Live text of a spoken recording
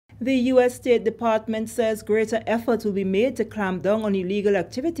The U.S. State Department says greater efforts will be made to clamp down on illegal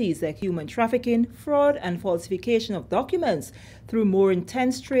activities like human trafficking, fraud, and falsification of documents through more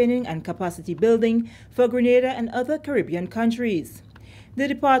intense training and capacity building for Grenada and other Caribbean countries. The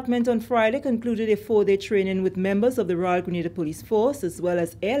department on Friday concluded a 4-day training with members of the Royal Grenada Police Force as well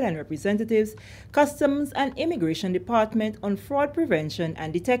as airline representatives, Customs and Immigration Department on fraud prevention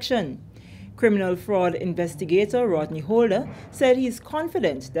and detection. Criminal fraud investigator Rodney Holder said he is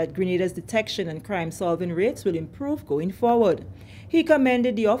confident that Grenada's detection and crime-solving rates will improve going forward. He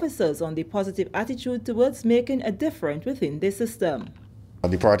commended the officers on the positive attitude towards making a difference within the system.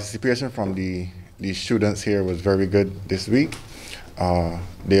 The participation from the students here was very good this week.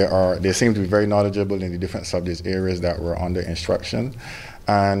 They seem to be very knowledgeable in the different subject areas that were under instruction.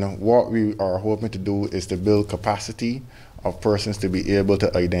 And what we are hoping to do is to build capacity of persons to be able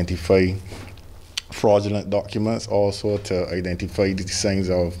to identify fraudulent documents, also to identify the signs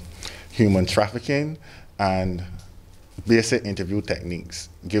of human trafficking and basic interview techniques,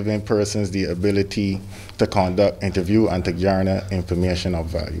 giving persons the ability to conduct interview and to garner information of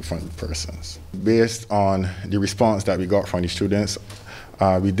value from the persons. Based on the response that we got from the students,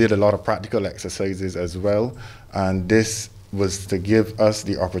 we did a lot of practical exercises as well, and this was to give us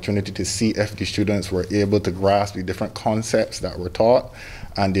the opportunity to see if the students were able to grasp the different concepts that were taught,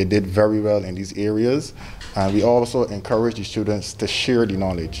 and they did very well in these areas. And we also encourage the students to share the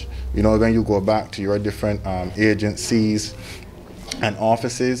knowledge. You know, when you go back to your different agencies and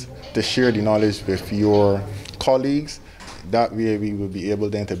offices, to share the knowledge with your colleagues. That way we will be able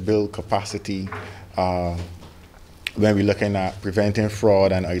then to build capacity when we're looking at preventing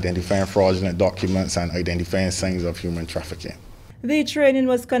fraud and identifying fraudulent documents and identifying signs of human trafficking. The training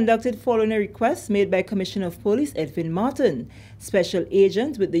was conducted following a request made by Commissioner of Police Edwin Martin. Special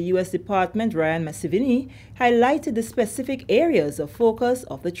Agent with the U.S. Department Ryan Massivini highlighted the specific areas of focus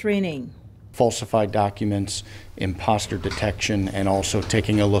of the training. Falsified documents, imposter detection, and also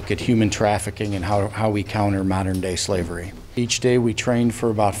taking a look at human trafficking and how we counter modern-day slavery. Each day we trained for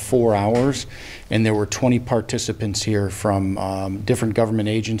about 4 hours, and there were 20 participants here from different government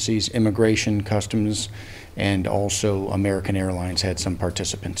agencies, immigration, customs, and also American Airlines had some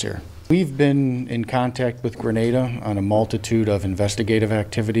participants here. We've been in contact with Grenada on a multitude of investigative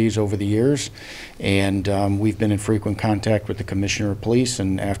activities over the years, and we've been in frequent contact with the Commissioner of Police,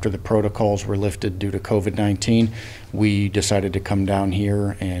 and after the protocols were lifted due to COVID-19, we decided to come down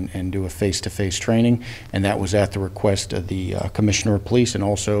here and do a face-to-face training, and that was at the request of the Commissioner of Police and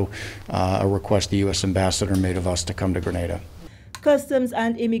also a request the U.S. Ambassador made of us to come to Grenada. Customs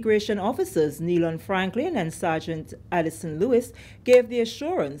and Immigration Officers Nealon Franklin and Sergeant Addison Lewis gave the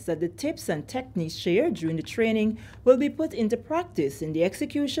assurance that the tips and techniques shared during the training will be put into practice in the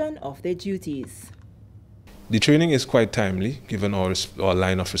execution of their duties. The training is quite timely given our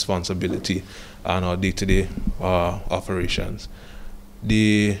line of responsibility and our day-to-day operations.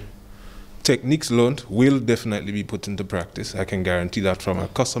 The techniques learned will definitely be put into practice. I can guarantee that from a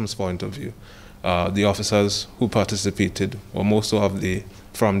customs point of view. The officers who participated were most of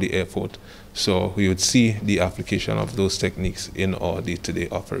from the airport, so we would see the application of those techniques in our day-to-day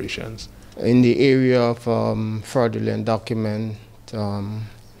operations. In the area of fraudulent document,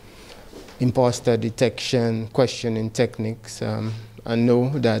 imposter detection, questioning techniques, I know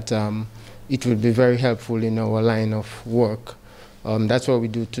that it will be very helpful in our line of work. That's what we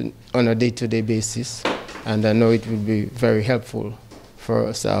do on a day-to-day basis, and I know it will be very helpful for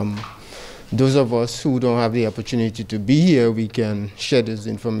us. Those of us who don't have the opportunity to be here, we can share this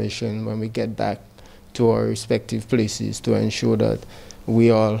information when we get back to our respective places to ensure that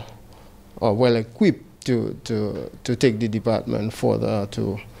we all are well equipped to take the department further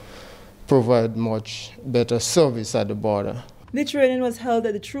to provide much better service at the border. The training was held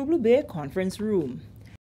at the True Blue Bay Conference Room.